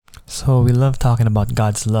So we love talking about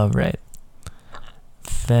God's love, right?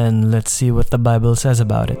 Then let's see what the Bible says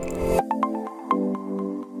about it.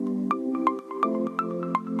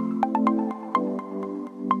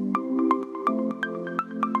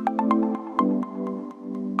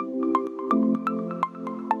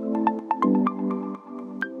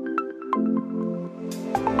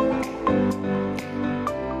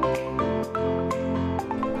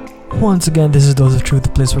 Once again, this is Dose of Truth, the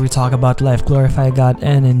place where we talk about life, glorify God,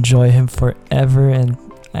 and enjoy Him forever. And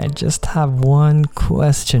I just have one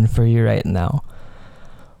question for you right now.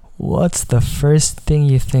 What's the first thing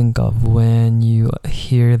you think of when you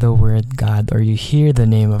hear the word God or you hear the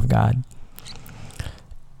name of God?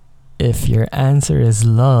 If your answer is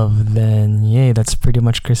love, then yay, that's pretty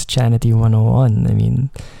much Christianity 101. I mean,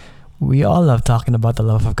 we all love talking about the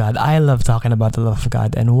love of God. I love talking about the love of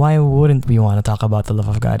God. And why wouldn't we want to talk about the love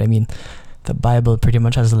of God? I mean, the Bible pretty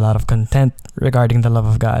much has a lot of content regarding the love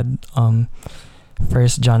of God. 1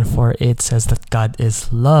 John 4:8 says that God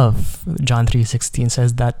is love. John 3:16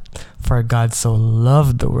 says that for God so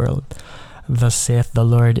loved the world. Thus saith the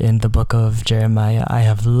Lord in the book of Jeremiah, I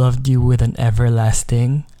have loved you with an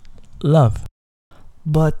everlasting love.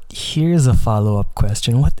 But here's a follow-up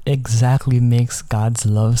question. What exactly makes God's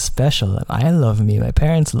love special? I love me, my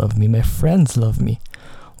parents love me, my friends love me.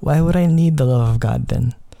 Why would I need the love of God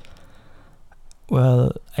then?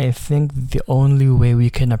 Well, I think the only way we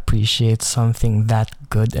can appreciate something that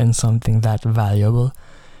good and something that valuable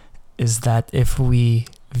is that if we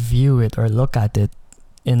view it or look at it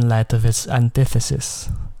in light of its antithesis,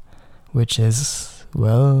 which is,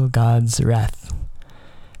 well, God's wrath.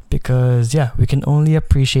 Because, yeah, we can only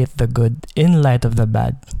appreciate the good in light of the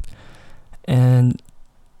bad. And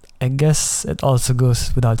I guess it also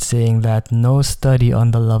goes without saying that no study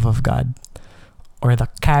on the love of God, or the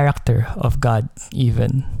character of God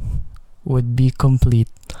even, would be complete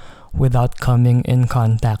without coming in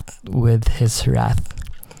contact with His wrath.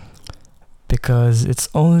 Because it's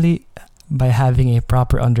only by having a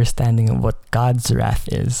proper understanding of what God's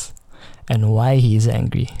wrath is and why He's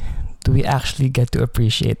angry do we actually get to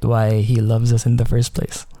appreciate why He loves us in the first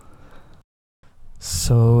place.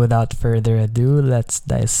 So without further ado, let's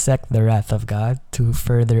dissect the wrath of God to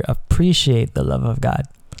further appreciate the love of God.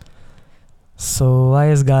 So why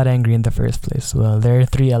is God angry in the first place? Well, there are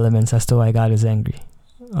three elements as to why God is angry.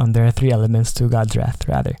 There are three elements to God's wrath,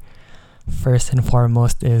 rather. First and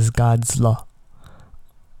foremost is God's law.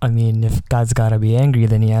 I mean, if God's gotta be angry,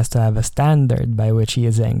 then He has to have a standard by which He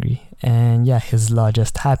is angry. And yeah, His law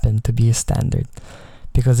just happened to be His standard.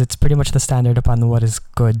 Because it's pretty much the standard upon what is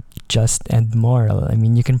good, just, and moral. I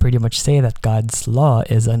mean, you can pretty much say that God's law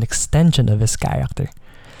is an extension of His character.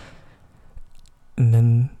 And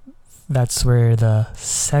then that's where the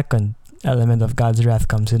second element of God's wrath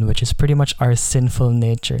comes in, which is pretty much our sinful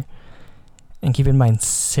nature. And keep in mind,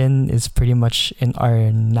 sin is pretty much in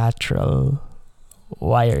our natural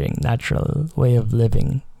wiring, natural way of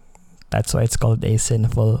living. That's why it's called a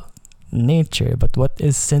sinful nature. But what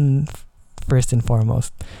is sin first and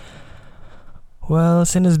foremost? Well,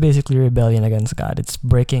 sin is basically rebellion against God. It's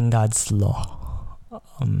breaking God's law.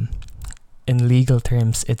 In legal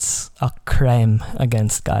terms, it's a crime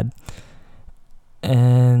against God.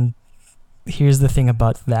 And here's the thing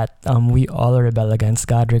about that. We all rebel against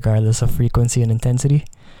God regardless of frequency and intensity.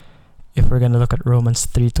 If we're going to look at Romans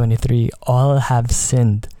 3:23, all have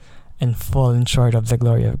sinned and fallen short of the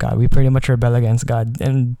glory of God. We pretty much rebel against God,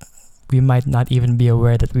 and we might not even be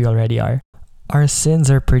aware that we already are. Our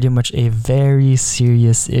sins are pretty much a very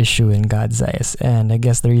serious issue in God's eyes, and I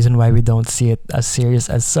guess the reason why we don't see it as serious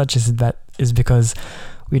as such is because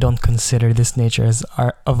we don't consider this nature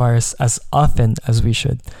of ours as often as we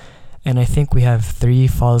should. And I think we have three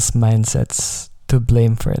false mindsets to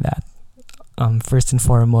blame for that. First and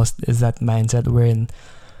foremost is that mindset wherein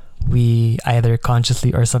we either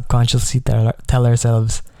consciously or subconsciously tell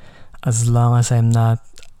ourselves, as long as I'm not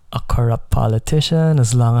a corrupt politician,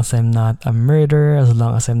 as long as I'm not a murderer, as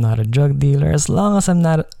long as I'm not a drug dealer, as long as I'm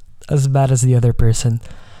not as bad as the other person,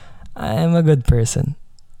 I'm a good person.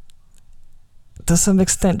 To some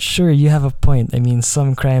extent, sure, you have a point. I mean,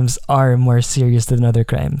 some crimes are more serious than other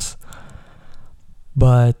crimes.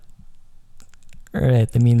 But alright,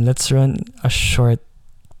 I mean, let's run a short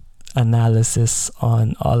analysis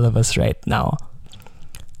on all of us right now.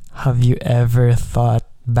 Have you ever thought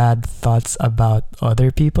bad thoughts about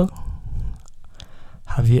other people?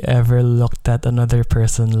 Have you ever looked at another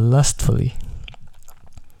person lustfully?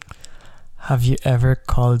 Have you ever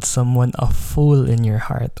called someone a fool in your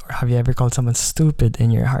heart? Or have you ever called someone stupid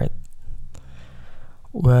in your heart?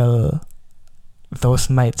 Well, those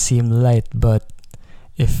might seem light, but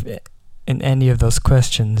if in any of those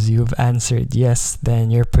questions you've answered yes, then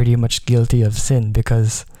you're pretty much guilty of sin,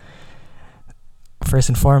 because first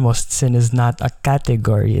and foremost, sin is not a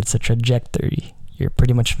category, it's a trajectory. You're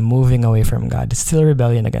pretty much moving away from God. It's still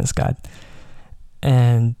rebellion against God.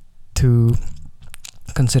 And to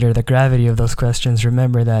consider the gravity of those questions,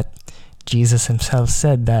 remember that Jesus himself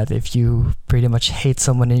said that if you pretty much hate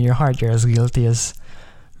someone in your heart, you're as guilty as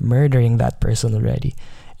murdering that person already.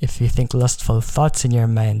 If you think lustful thoughts in your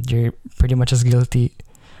mind, you're pretty much as guilty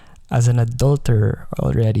as an adulterer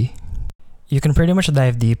already. You can pretty much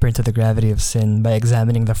dive deeper into the gravity of sin by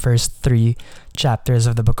examining the first 3 chapters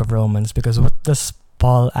of the book of Romans, because what does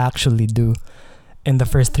Paul actually do in the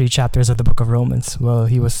first 3 chapters of the book of Romans? Well,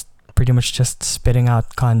 he was pretty much just spitting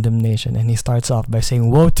out condemnation, and he starts off by saying,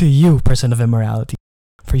 "Woe to you, person of immorality,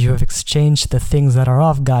 for you have exchanged the things that are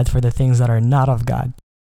of God for the things that are not of God.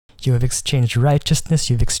 You have exchanged righteousness,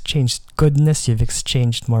 you've exchanged goodness, you've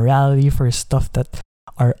exchanged morality for stuff that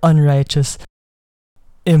are unrighteous,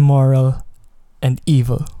 immoral, and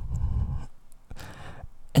evil."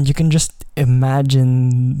 And you can just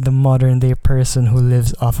imagine the modern day person who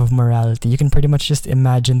lives off of morality. You can pretty much just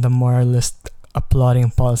imagine the moralist applauding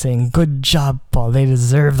Paul, saying, "Good job, Paul, they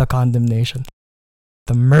deserve the condemnation.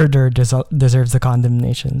 The murderer deserves the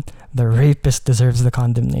condemnation. The rapist deserves the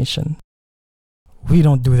condemnation. We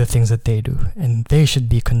don't do the things that they do, and they should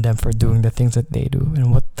be condemned for doing the things that they do."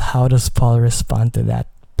 And how does Paul respond to that?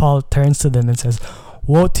 Paul turns to them and says,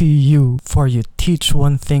 "Woe to you, for you teach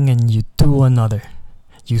one thing and you do another.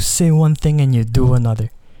 You say one thing and you do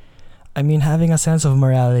another." I mean, having a sense of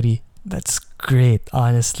morality, that's great,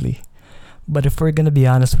 honestly. But if we're going to be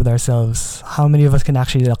honest with ourselves, how many of us can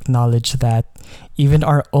actually acknowledge that even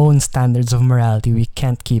our own standards of morality we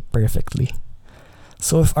can't keep perfectly?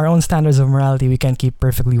 So if our own standards of morality we can't keep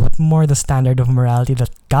perfectly, what more the standard of morality that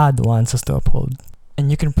God wants us to uphold? And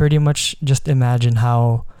you can pretty much just imagine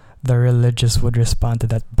how the religious would respond to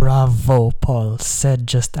that. "Bravo, Paul, said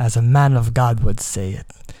just as a man of God would say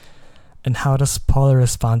it." And how does Paul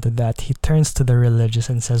respond to that? He turns to the religious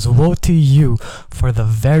and says, "Woe to you, for the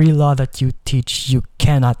very law that you teach you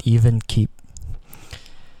cannot even keep."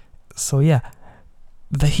 So yeah,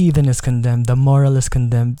 the heathen is condemned, the moral is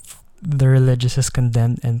condemned, the religious is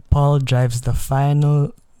condemned, and Paul drives the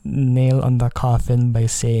final nail on the coffin by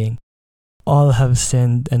saying, "All have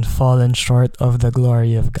sinned and fallen short of the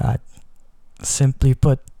glory of God." Simply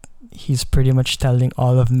put, he's pretty much telling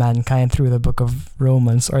all of mankind through the book of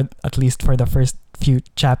Romans, or at least for the first few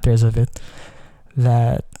chapters of it,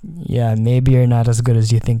 that yeah, maybe you're not as good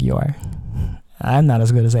as you think you are. I'm not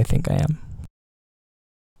as good as I think I am.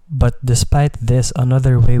 But despite this,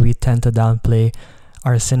 another way we tend to downplay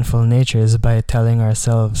our sinful nature is by telling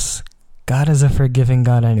ourselves, God is a forgiving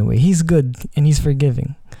God anyway. He's good and he's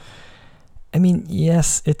forgiving. I mean,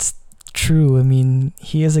 yes, it's true. I mean,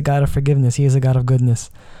 he is a God of forgiveness. He is a God of goodness.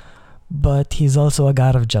 But he's also a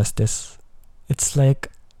God of justice. It's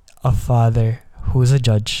like a father who's a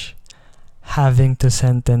judge having to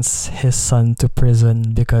sentence his son to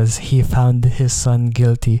prison because he found his son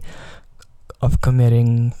guilty of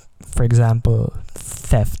committing, for example,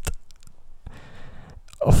 theft.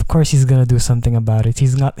 Of course he's gonna do something about it.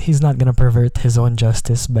 He's not gonna pervert his own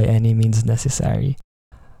justice by any means necessary.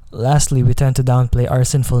 Lastly, we tend to downplay our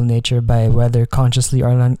sinful nature by whether consciously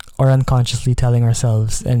or unconsciously telling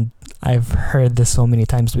ourselves, and I've heard this so many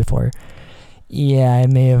times before, yeah, I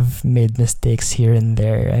may have made mistakes here and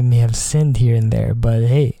there, I may have sinned here and there, but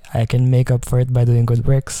hey, I can make up for it by doing good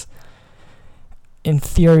works. In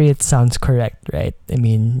theory, it sounds correct, right? I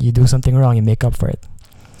mean, you do something wrong, you make up for it.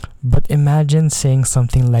 But imagine saying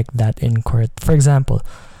something like that in court. For example,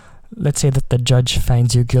 let's say that the judge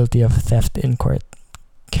finds you guilty of theft in court.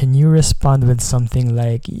 Can you respond with something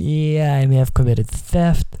like, yeah, I may have committed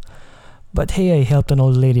theft, but hey, I helped an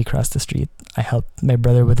old lady cross the street. I helped my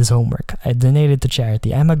brother with his homework. I donated to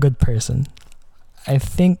charity. I'm a good person. I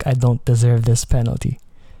think I don't deserve this penalty.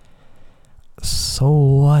 So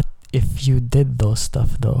what if you did those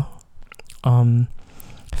stuff though?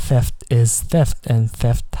 Theft is theft, and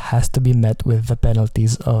theft has to be met with the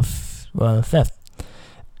penalties of, well, theft.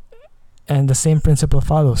 And the same principle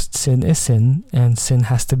follows. Sin is sin, and sin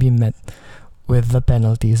has to be met with the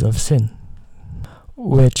penalties of sin.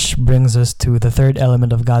 Which brings us to the third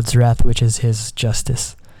element of God's wrath, which is his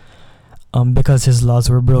justice. Because his laws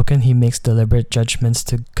were broken, he makes deliberate judgments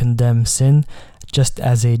to condemn sin, just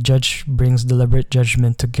as a judge brings deliberate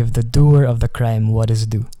judgment to give the doer of the crime what is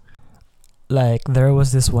due. Like, there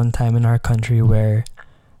was this one time in our country where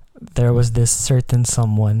there was this certain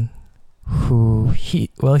someone who he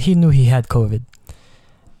knew he had COVID,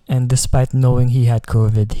 And despite knowing he had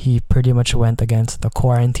COVID, he pretty much went against the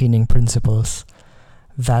quarantining principles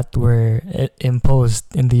that were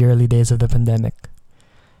imposed in the early days of the pandemic.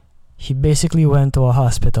 He basically went to a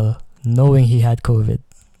hospital knowing he had COVID,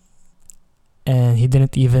 and he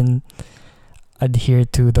didn't even adhere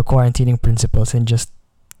to the quarantining principles and just,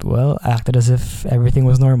 well, acted as if everything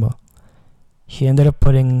was normal. He ended up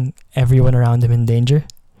putting everyone around him in danger.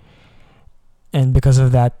 And because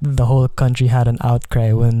of that, the whole country had an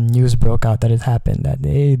outcry when news broke out that it happened, that,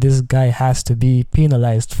 hey, this guy has to be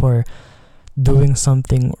penalized for doing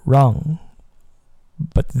something wrong.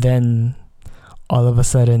 But then, all of a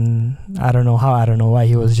sudden, I don't know how, I don't know why,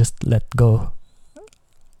 he was just let go.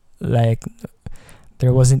 Like,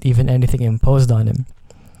 there wasn't even anything imposed on him.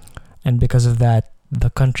 And because of that, the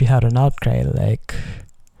country had an outcry, like,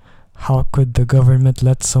 how could the government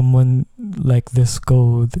let someone like this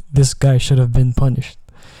go? This guy should have been punished.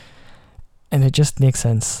 And it just makes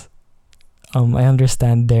sense. I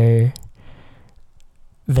understand their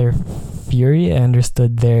fury. I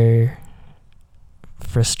understood their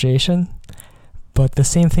frustration. But the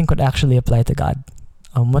same thing could actually apply to God.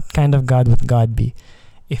 What kind of God would God be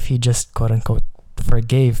if he just, quote unquote,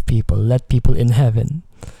 forgave people, let people in heaven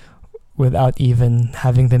without even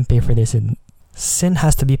having them pay for their sin? Sin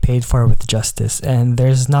has to be paid for with justice, and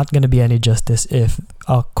there's not going to be any justice if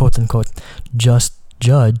a quote unquote just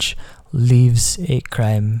judge leaves a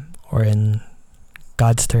crime, or in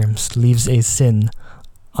God's terms, leaves a sin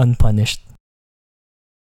unpunished.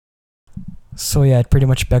 So yeah, it pretty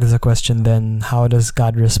much begs the question then, how does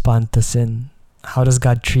God respond to sin? How does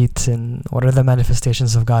God treat sin? What are the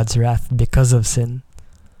manifestations of God's wrath because of sin?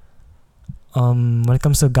 When it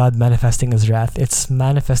comes to God manifesting his wrath, it's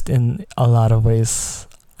manifest in a lot of ways,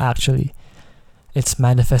 actually. It's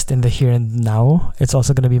manifest in the here and now. It's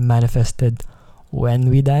also going to be manifested when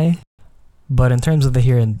we die. But in terms of the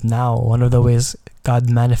here and now, one of the ways God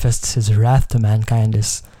manifests his wrath to mankind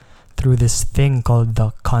is through this thing called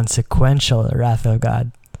the consequential wrath of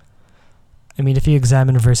God. I mean, if you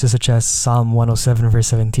examine verses such as Psalm 107 verse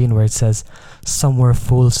 17, where it says, "Some were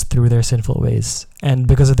fools through their sinful ways, and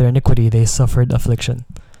because of their iniquity they suffered affliction."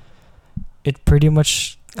 It pretty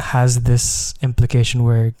much has this implication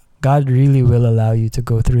where God really will allow you to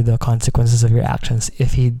go through the consequences of your actions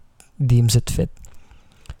if he deems it fit.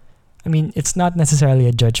 I mean, it's not necessarily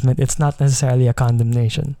a judgment, it's not necessarily a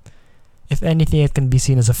condemnation. If anything, it can be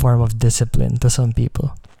seen as a form of discipline to some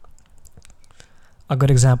people. A good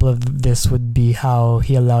example of this would be how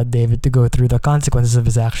he allowed David to go through the consequences of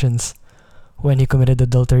his actions when he committed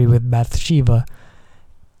adultery with Bathsheba,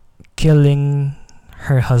 killing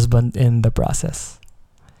her husband in the process.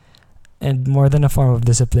 And more than a form of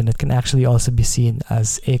discipline, it can actually also be seen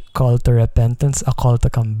as a call to repentance, a call to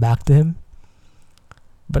come back to him.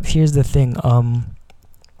 But here's the thing,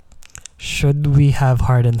 should we have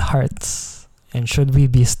hardened hearts? And should we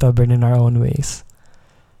be stubborn in our own ways?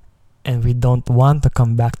 And we don't want to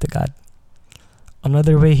come back to God?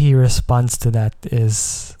 Another way he responds to that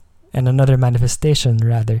is, and another manifestation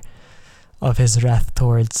rather, of his wrath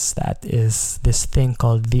towards that is this thing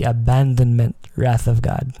called the abandonment wrath of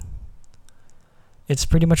God. It's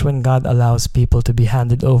pretty much when God allows people to be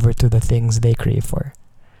handed over to the things they crave for.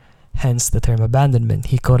 Hence the term abandonment.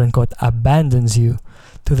 He quote unquote abandons you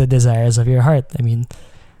to the desires of your heart. I mean,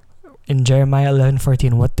 in Jeremiah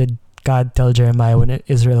 11:14, what did God tell Jeremiah when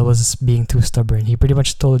Israel was being too stubborn? He pretty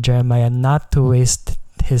much told Jeremiah not to waste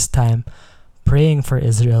his time praying for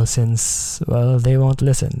Israel since, well, they won't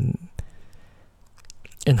listen.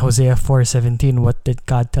 In Hosea 4:17, what did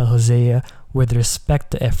God tell Hosea with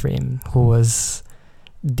respect to Ephraim, who was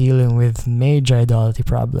dealing with major idolatry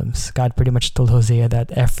problems? God pretty much told Hosea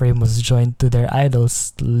that Ephraim was joined to their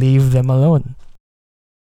idols, leave them alone.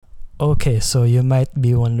 Okay, so you might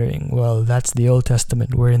be wondering, well, that's the Old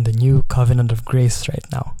Testament, we're in the New Covenant of Grace right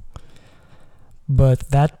now. But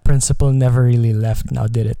that principle never really left now,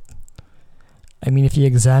 did it? I mean, if you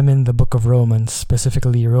examine the book of Romans,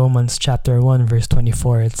 specifically Romans chapter 1 verse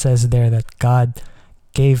 24, it says there that God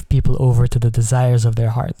gave people over to the desires of their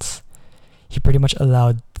hearts. He pretty much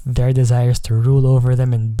allowed their desires to rule over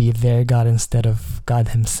them and be their God instead of God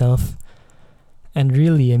himself. And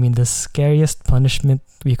really, I mean, the scariest punishment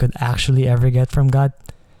we could actually ever get from God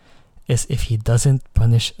is if he doesn't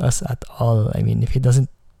punish us at all. I mean, if he doesn't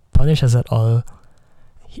punish us at all,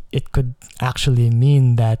 it could actually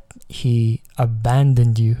mean that he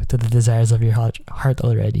abandoned you to the desires of your heart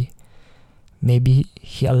already. Maybe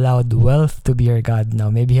he allowed wealth to be your God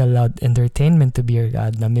now. Maybe he allowed entertainment to be your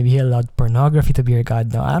God now. Maybe he allowed pornography to be your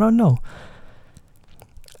God now. I don't know.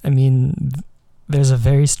 I mean, there's a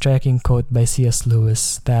very striking quote by C.S.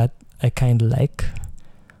 Lewis that I kind of like,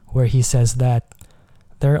 where he says that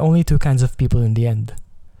there are only two kinds of people in the end.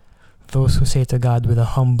 Those who say to God with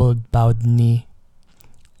a humbled, bowed knee,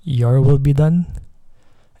 "Your will be done,"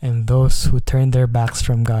 and those who turn their backs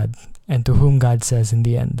from God and to whom God says in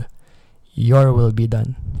the end, "Your will be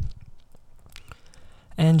done."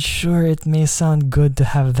 And sure, it may sound good to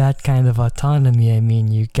have that kind of autonomy. I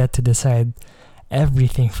mean, you get to decide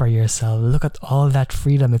everything for yourself. Look at all that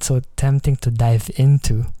freedom. It's so tempting to dive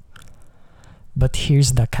into. But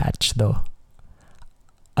here's the catch, though.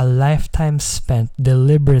 A lifetime spent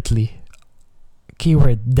deliberately,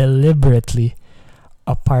 keyword deliberately,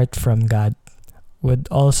 apart from God would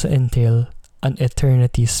also entail an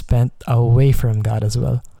eternity spent away from God as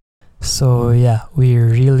well. So yeah, we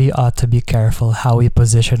really ought to be careful how we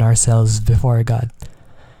position ourselves before God.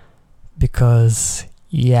 Because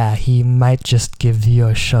yeah, he might just give you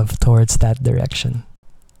a shove towards that direction.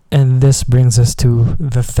 And this brings us to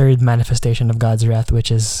the third manifestation of God's wrath,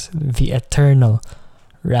 which is the eternal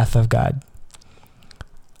wrath of God.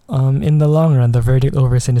 In the long run, the verdict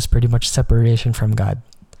over sin is pretty much separation from God.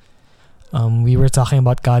 We were talking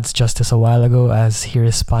about God's justice a while ago as he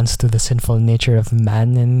responds to the sinful nature of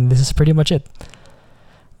man, and this is pretty much it.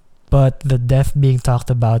 But the death being talked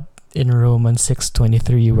about in Romans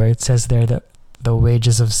 6:23, where it says there that the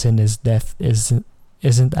wages of sin is death,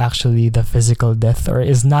 isn't actually the physical death, or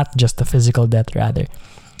is not just the physical death rather,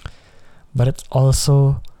 but it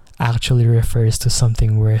also actually refers to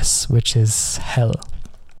something worse, which is hell.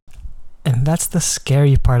 And that's the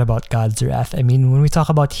scary part about God's wrath. I mean, when we talk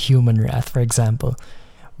about human wrath, for example,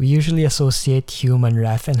 we usually associate human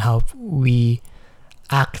wrath and how we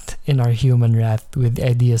act in our human wrath with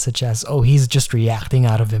ideas such as, oh, he's just reacting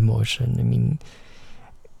out of emotion. I mean,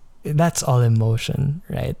 that's all emotion,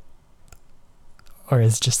 right? Or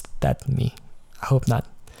is just that me? I hope not.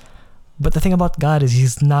 But the thing about God is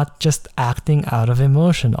he's not just acting out of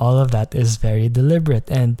emotion. All of that is very deliberate.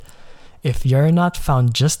 And if you're not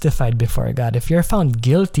found justified before God, if you're found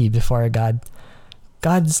guilty before God,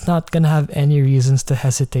 God's not going to have any reasons to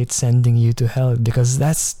hesitate sending you to hell, because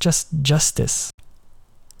that's just justice.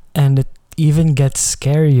 And it even gets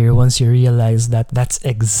scarier once you realize that that's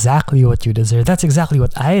exactly what you deserve. That's exactly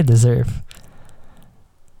what I deserve.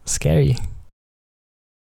 Scary.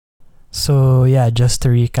 So yeah, just to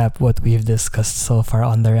recap what we've discussed so far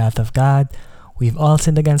on the wrath of God, we've all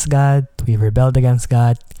sinned against God, we've rebelled against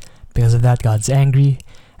God. Because of that, God's angry,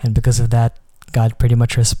 and because of that, God pretty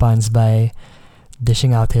much responds by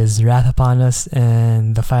dishing out his wrath upon us,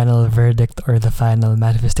 and the final verdict or the final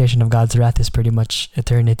manifestation of God's wrath is pretty much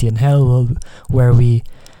eternity in hell, where we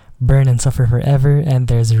burn and suffer forever, and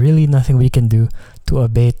there's really nothing we can do to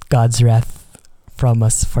abate God's wrath from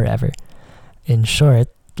us forever. In short,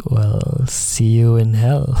 we'll see you in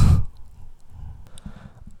hell.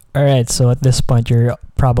 Alright, so at this point you're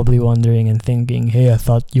probably wondering and thinking, hey, I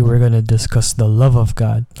thought you were gonna discuss the love of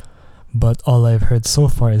God, but all I've heard so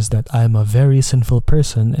far is that I'm a very sinful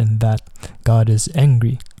person and that God is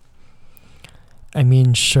angry. I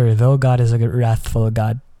mean, sure, though God is a wrathful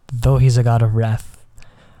God, though he's a God of wrath,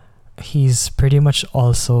 he's pretty much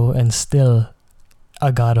also and still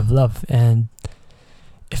a God of love, and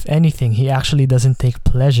if anything, he actually doesn't take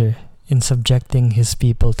pleasure in subjecting his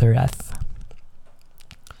people to wrath.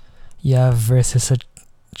 You have verses such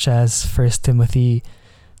as 1 Timothy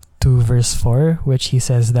 2 verse 4, which he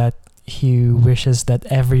says that he wishes that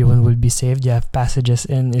everyone would be saved. You have passages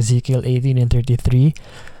in Ezekiel 18 and 33,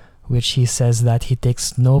 which he says that he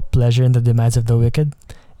takes no pleasure in the demise of the wicked,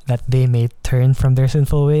 that they may turn from their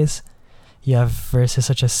sinful ways. You have verses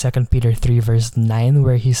such as 2 Peter 3 verse 9,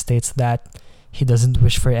 where he states that he doesn't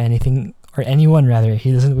wish for anything, or anyone rather,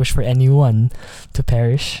 he doesn't wish for anyone to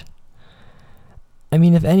perish. I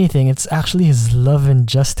mean, if anything, it's actually his love and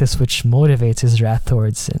justice which motivates his wrath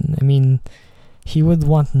towards sin. I mean, he would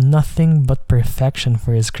want nothing but perfection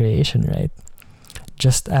for his creation, right?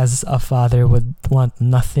 Just as a father would want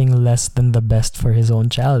nothing less than the best for his own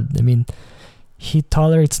child. I mean, he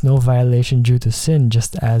tolerates no violation due to sin,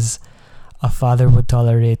 just as a father would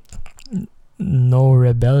tolerate no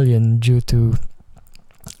rebellion due to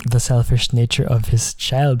the selfish nature of his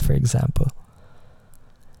child, for example.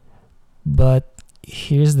 But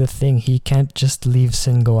here's the thing, he can't just leave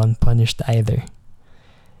sin go unpunished either.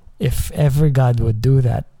 If ever God would do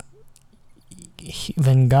that,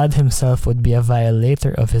 then God himself would be a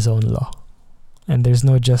violator of his own law, and there's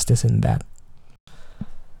no justice in that.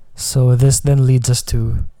 So this then leads us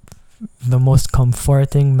to the most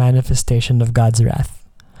comforting manifestation of God's wrath,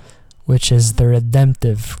 which is the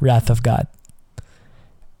redemptive wrath of God.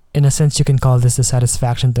 In a sense, you can call this the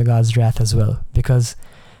satisfaction to God's wrath as well, because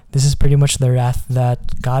this is pretty much the wrath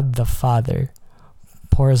that God the Father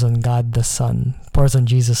pours on God the Son, pours on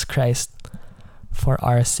Jesus Christ for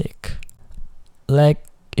our sake. Like,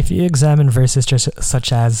 if you examine verses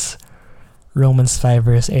such as Romans 5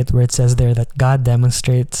 verse 8, where it says there that God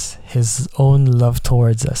demonstrates his own love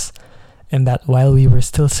towards us, and that while we were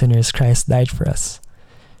still sinners, Christ died for us.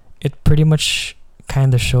 It pretty much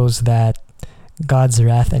kind of shows that God's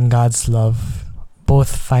wrath and God's love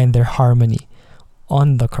both find their harmony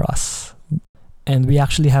on the cross. And we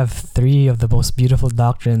actually have three of the most beautiful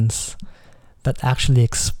doctrines that actually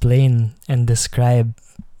explain and describe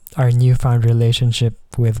our newfound relationship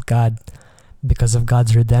with God because of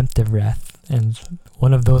God's redemptive wrath. And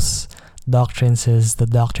one of those doctrines is the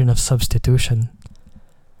doctrine of substitution.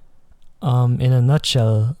 In a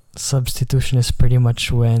nutshell, substitution is pretty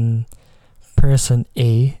much when person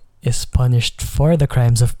A is punished for the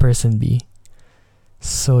crimes of person B.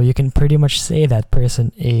 So you can pretty much say that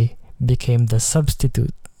person A became the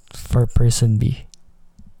substitute for person B.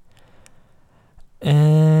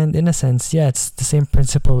 And in a sense, yeah, it's the same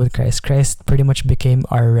principle with Christ. Christ pretty much became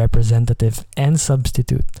our representative and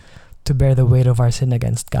substitute to bear the weight of our sin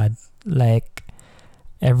against God. Like,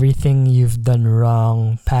 everything you've done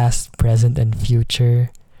wrong, past, present, and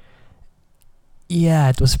future, yeah,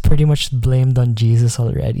 it was pretty much blamed on Jesus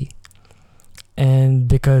already. And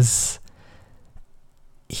because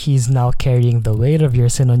he's now carrying the weight of your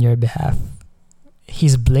sin on your behalf,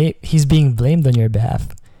 he's being blamed on your behalf,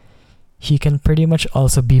 he can pretty much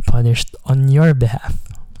also be punished on your behalf.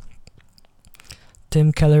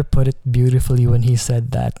 Tim Keller put it beautifully when he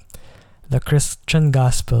said that the Christian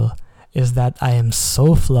gospel is that I am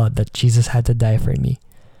so flawed that Jesus had to die for me,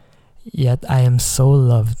 yet I am so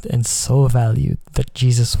loved and so valued that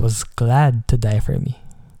Jesus was glad to die for me.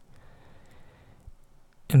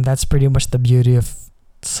 And that's pretty much the beauty of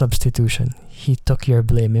substitution. He took your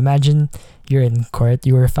blame. Imagine you're in court,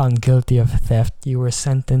 you were found guilty of theft, you were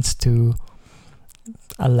sentenced to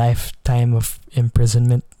a lifetime of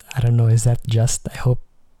imprisonment. I don't know, is that just? I hope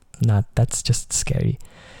not. That's just scary.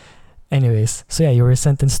 Anyways, so yeah, you were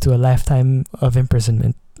sentenced to a lifetime of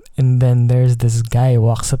imprisonment, and then there's this guy who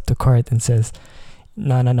walks up to court and says,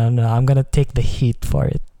 no, I'm gonna take the heat for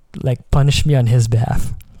it. Like, punish me on his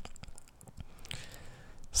behalf.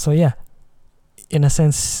 So yeah, in a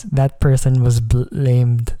sense, that person was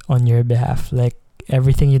blamed on your behalf. Like,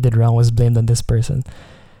 everything you did wrong was blamed on this person,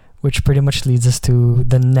 which pretty much leads us to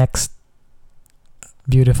the next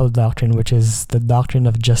beautiful doctrine, which is the doctrine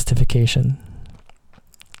of justification.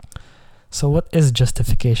 So what is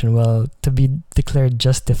justification? Well, to be declared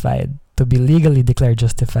justified, to be legally declared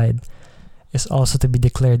justified, is also to be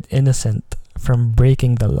declared innocent from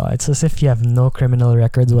breaking the law. It's as if you have no criminal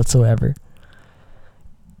records whatsoever.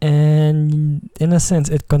 And in a sense,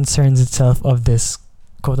 it concerns itself of this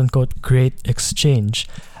quote-unquote great exchange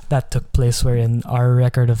that took place, wherein our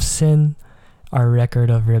record of sin, our record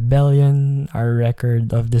of rebellion, our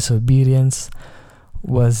record of disobedience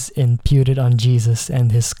was imputed on Jesus,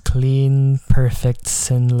 and his clean, perfect,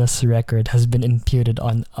 sinless record has been imputed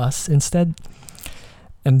on us instead.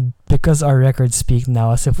 And because our records speak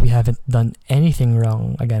now as if we haven't done anything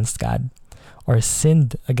wrong against God or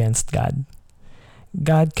sinned against God,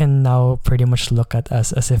 God can now pretty much look at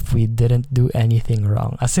us as if we didn't do anything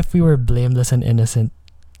wrong, as if we were blameless and innocent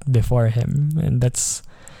before him. And that's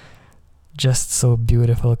just so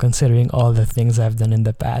beautiful, considering all the things I've done in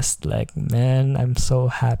the past. Like, man, I'm so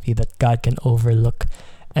happy that God can overlook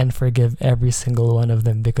and forgive every single one of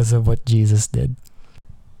them because of what Jesus did.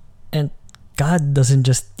 And God doesn't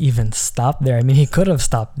just even stop there. I mean, he could have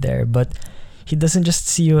stopped there, but he doesn't just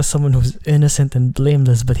see you as someone who's innocent and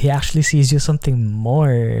blameless, but he actually sees you something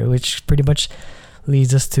more, which pretty much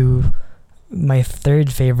leads us to my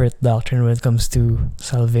third favorite doctrine when it comes to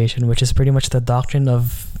salvation, which is pretty much the doctrine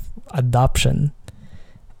of adoption.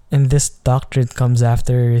 And this doctrine comes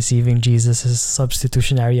after receiving Jesus'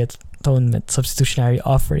 substitutionary atonement, substitutionary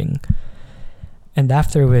offering, and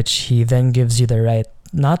after which he then gives you the right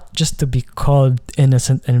not just to be called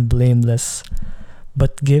innocent and blameless,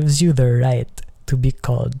 but gives you the right to be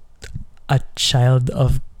called a child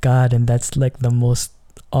of God. And that's like the most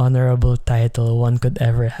honorable title one could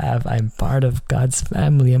ever have. I'm part of God's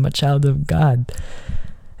family. I'm a child of God.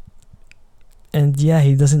 And yeah,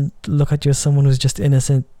 he doesn't look at you as someone who's just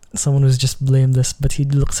innocent, someone who's just blameless, but he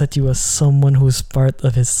looks at you as someone who's part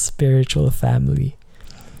of his spiritual family.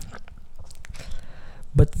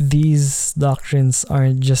 But these doctrines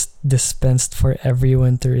aren't just dispensed for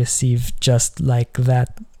everyone to receive just like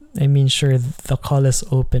that. I mean, sure, the call is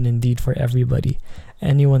open indeed for everybody.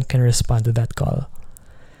 Anyone can respond to that call.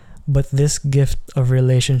 But this gift of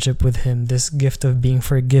relationship with him, this gift of being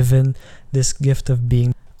forgiven, this gift of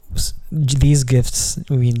being These gifts,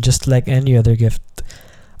 I mean, just like any other gift,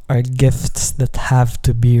 are gifts that have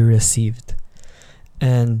to be received.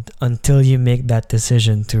 And until you make that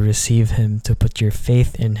decision to receive Him, to put your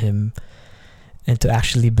faith in Him, and to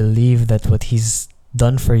actually believe that what He's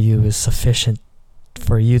done for you is sufficient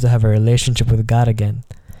for you to have a relationship with God again,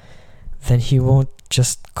 then He won't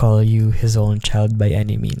just call you His own child by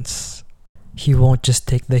any means. He won't just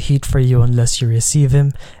take the heat for you unless you receive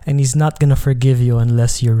Him, and He's not gonna forgive you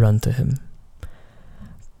unless you run to Him.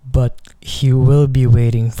 But He will be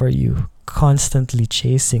waiting for you, constantly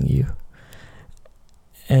chasing you,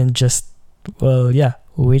 and just,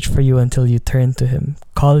 wait for you until you turn to Him,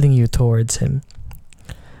 calling you towards Him.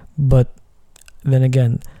 But then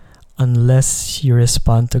again, unless you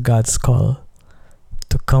respond to God's call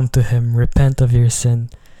to come to Him, repent of your sin,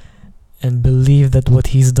 and believe that what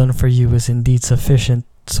He's done for you is indeed sufficient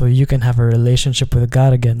so you can have a relationship with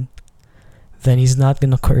God again, then He's not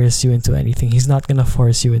going to coerce you into anything. He's not going to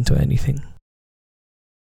force you into anything.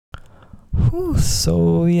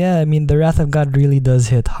 So yeah, I mean, the wrath of God really does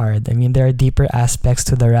hit hard. I mean, there are deeper aspects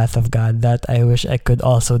to the wrath of God that I wish I could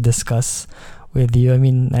also discuss with you. I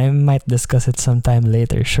mean, I might discuss it sometime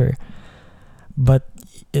later, sure. But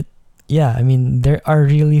there are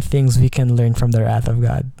really things we can learn from the wrath of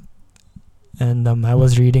God. And I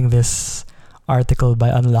was reading this article by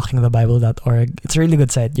unlockingthebible.org. It's a really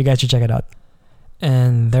good site. You guys should check it out.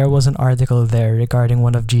 And there was an article there regarding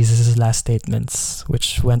one of Jesus' last statements,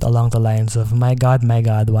 which went along the lines of, my God,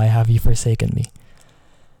 why have you forsaken me?"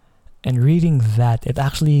 And reading that, it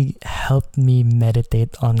actually helped me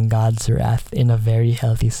meditate on God's wrath in a very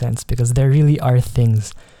healthy sense, because there really are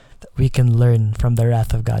things that we can learn from the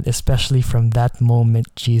wrath of God, especially from that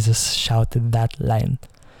moment Jesus shouted that line.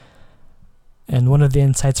 And one of the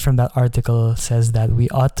insights from that article says that we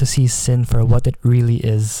ought to see sin for what it really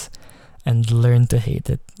is and learn to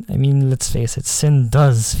hate it. I mean, let's face it, sin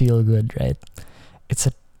does feel good, right? It's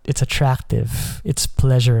attractive, it's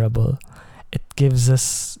pleasurable. It gives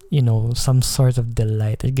us, some sort of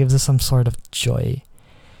delight. It gives us some sort of joy,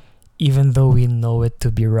 even though we know it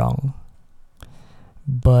to be wrong.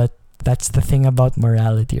 But that's the thing about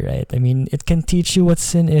morality, right? I mean, it can teach you what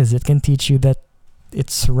sin is. It can teach you that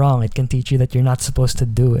it's wrong. It can teach you that you're not supposed to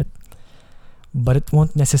do it. But it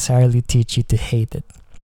won't necessarily teach you to hate it.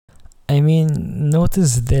 I mean,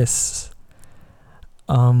 notice this.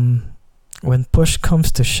 When push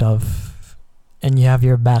comes to shove, and you have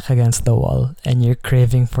your back against the wall, and you're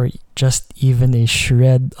craving for just even a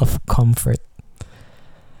shred of comfort,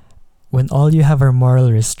 when all you have are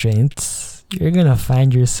moral restraints, you're gonna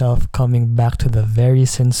find yourself coming back to the very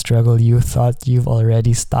sin struggle you thought you've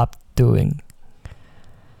already stopped doing.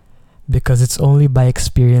 Because it's only by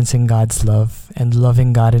experiencing God's love and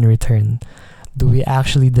loving God in return do we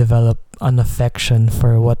actually develop an affection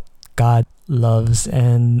for what God loves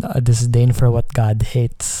and a disdain for what God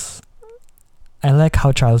hates. I like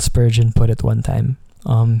how Charles Spurgeon put it one time.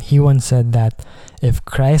 He once said that if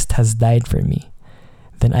Christ has died for me,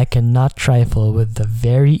 then I cannot trifle with the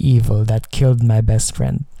very evil that killed my best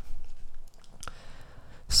friend.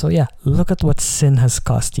 So yeah, look at what sin has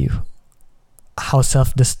cost you. How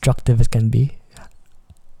self-destructive it can be.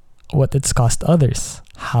 What it's cost others.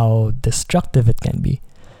 How destructive it can be.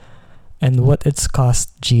 And what it's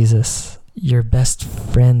cost Jesus, your best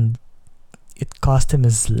friend. It cost him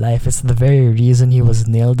his life. It's the very reason he was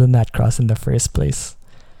nailed on that cross in the first place.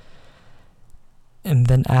 And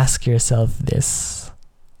then ask yourself this.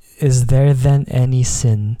 Is there then any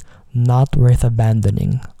sin not worth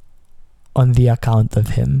abandoning on the account of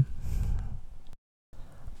him?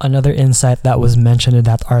 Another insight that was mentioned in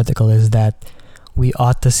that article is that we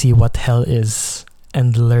ought to see what hell is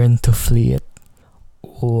and learn to flee it.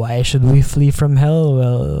 Why should we flee from hell?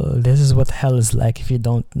 Well, this is what hell is like if you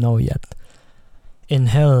don't know yet. In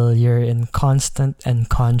hell, you're in constant and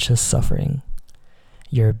conscious suffering.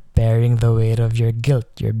 You're bearing the weight of your guilt.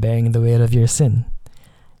 You're bearing the weight of your sin.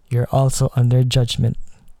 You're also under judgment.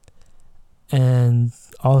 And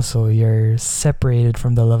also, you're separated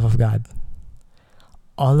from the love of God.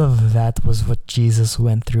 All of that was what Jesus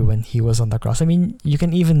went through when he was on the cross. I mean, you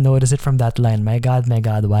can even notice it from that line, my God,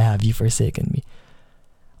 why have you forsaken me?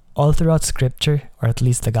 All throughout scripture, or at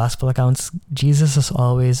least the gospel accounts, Jesus has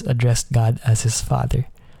always addressed God as his Father.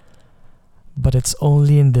 But it's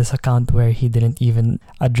only in this account where he didn't even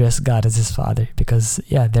address God as his Father. Because,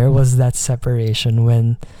 there was that separation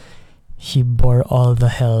when he bore all the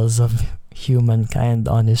hells of humankind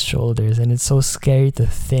on his shoulders. And it's so scary to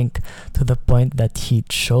think, to the point that he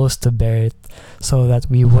chose to bear it so that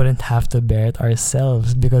we wouldn't have to bear it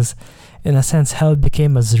ourselves. Because in a sense, hell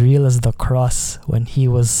became as real as the cross when he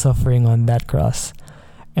was suffering on that cross.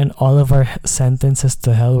 And all of our sentences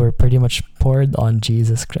to hell were pretty much poured on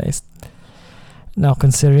Jesus Christ. Now,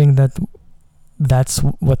 considering that that's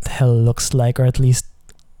what hell looks like, or at least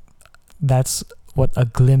that's what a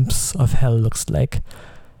glimpse of hell looks like,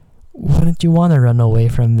 wouldn't you want to run away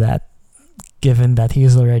from that, given that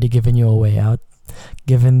He's already given you a way out?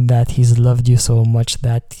 Given that He's loved you so much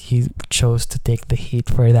that He chose to take the heat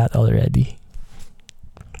for that already.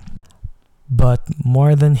 But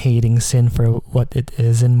more than hating sin for what it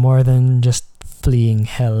is, and more than just fleeing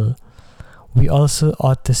hell, we also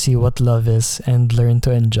ought to see what love is and learn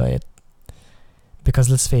to enjoy it. Because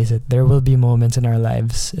let's face it, there will be moments in our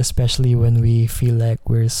lives, especially when we feel like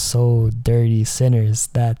we're so dirty sinners,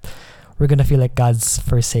 that we're gonna feel like God's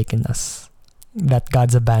forsaken us, that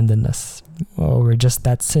God's abandoned us. Oh, we're just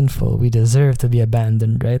that sinful. We deserve to be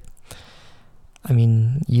abandoned, right? I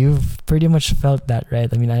mean, you've pretty much felt that, right?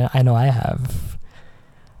 I mean, I know I have.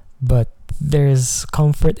 But there's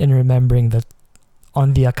comfort in remembering that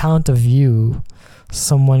on the account of you,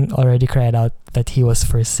 someone already cried out that he was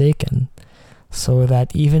forsaken. So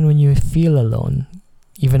that even when you feel alone,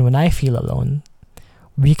 even when I feel alone,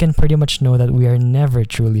 we can pretty much know that we are never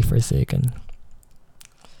truly forsaken.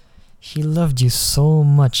 He loved you so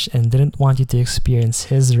much and didn't want you to experience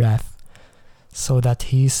His wrath, so that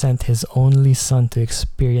He sent His only Son to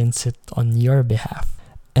experience it on your behalf.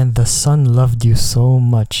 And the Son loved you so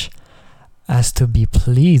much as to be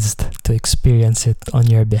pleased to experience it on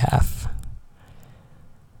your behalf.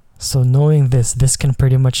 So knowing this can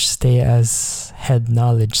pretty much stay as head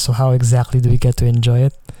knowledge. So how exactly do we get to enjoy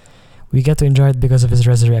it? We get to enjoy it because of His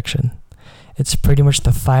resurrection. It's pretty much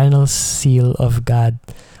the final seal of God,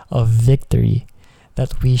 of victory,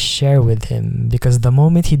 that we share with Him, because the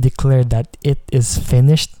moment He declared that it is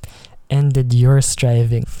finished, ended your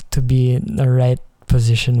striving to be in the right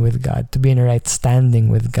position with God, to be in the right standing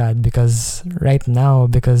with God, because right now,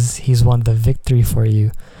 because He's won the victory for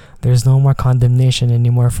you, there's no more condemnation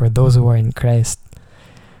anymore for those who are in Christ.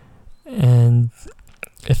 And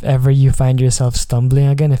if ever you find yourself stumbling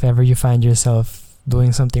again, if ever you find yourself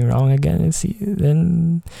doing something wrong again,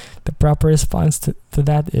 then the proper response to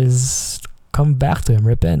that is come back to Him,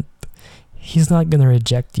 repent. He's not going to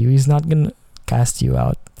reject you. He's not going to cast you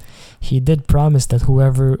out. He did promise that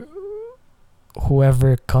whoever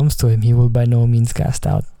comes to Him, He will by no means cast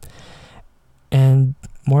out. And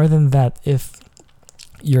more than that, if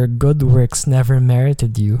your good works never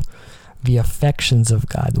merited you the affections of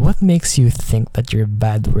God, what makes you think that your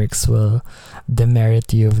bad works will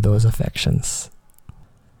demerit you of those affections?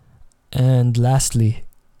 And lastly,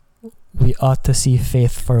 we ought to see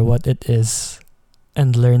faith for what it is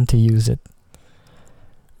and learn to use it.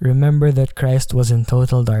 Remember that Christ was in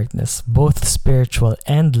total darkness, both spiritual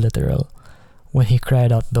and literal, when He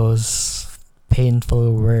cried out those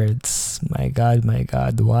painful words, my God,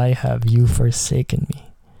 why have you forsaken me?"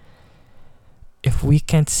 If we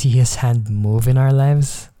can't see His hand move in our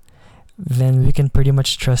lives, then we can pretty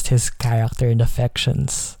much trust His character and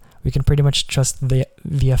affections. We can pretty much trust the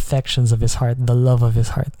affections of His heart, the love of His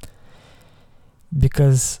heart.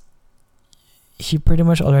 Because He pretty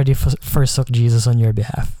much already forsook Jesus on your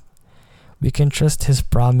behalf. We can trust His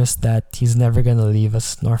promise that He's never going to leave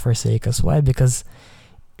us nor forsake us. Why? Because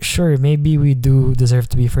sure, maybe we do deserve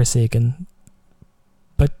to be forsaken,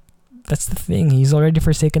 but that's the thing. He's already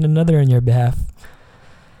forsaken another on your behalf.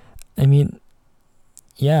 I mean,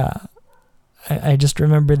 yeah, I just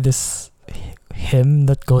remember this hymn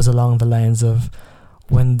that goes along the lines of,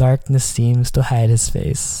 "When darkness seems to hide His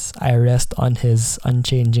face, I rest on His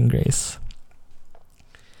unchanging grace."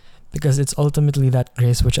 Because it's ultimately that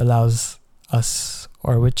grace which allows us,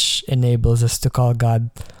 or which enables us to call God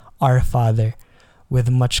our Father with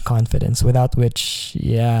much confidence, without which,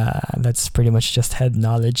 yeah, that's pretty much just head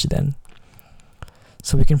knowledge then.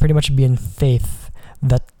 So we can pretty much be in faith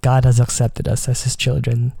that God has accepted us as His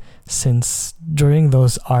children, since during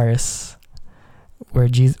those hours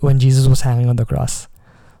when Jesus was hanging on the cross,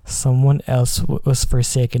 someone else was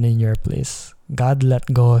forsaken in your place. God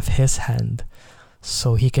let go of His hand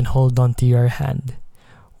so He can hold on to your hand,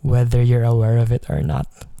 whether you're aware of it or not.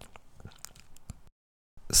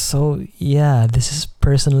 So yeah, this is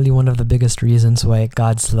personally one of the biggest reasons why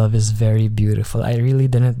God's love is very beautiful. I really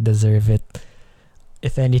didn't deserve it.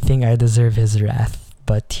 If anything, I deserve His wrath,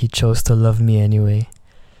 but He chose to love me anyway.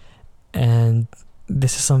 And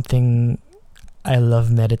this is something I love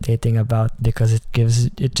meditating about, because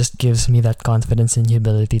it just gives me that confidence and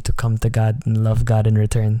humility to come to God and love God in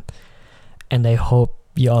return. And I hope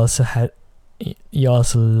you also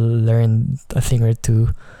learned a thing or two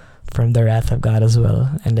from the wrath of God as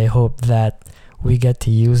well. And I hope that we get to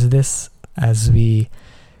use this as we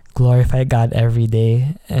glorify God every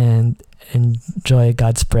day, and enjoy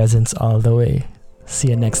God's presence all the way. See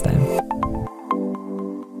you next time.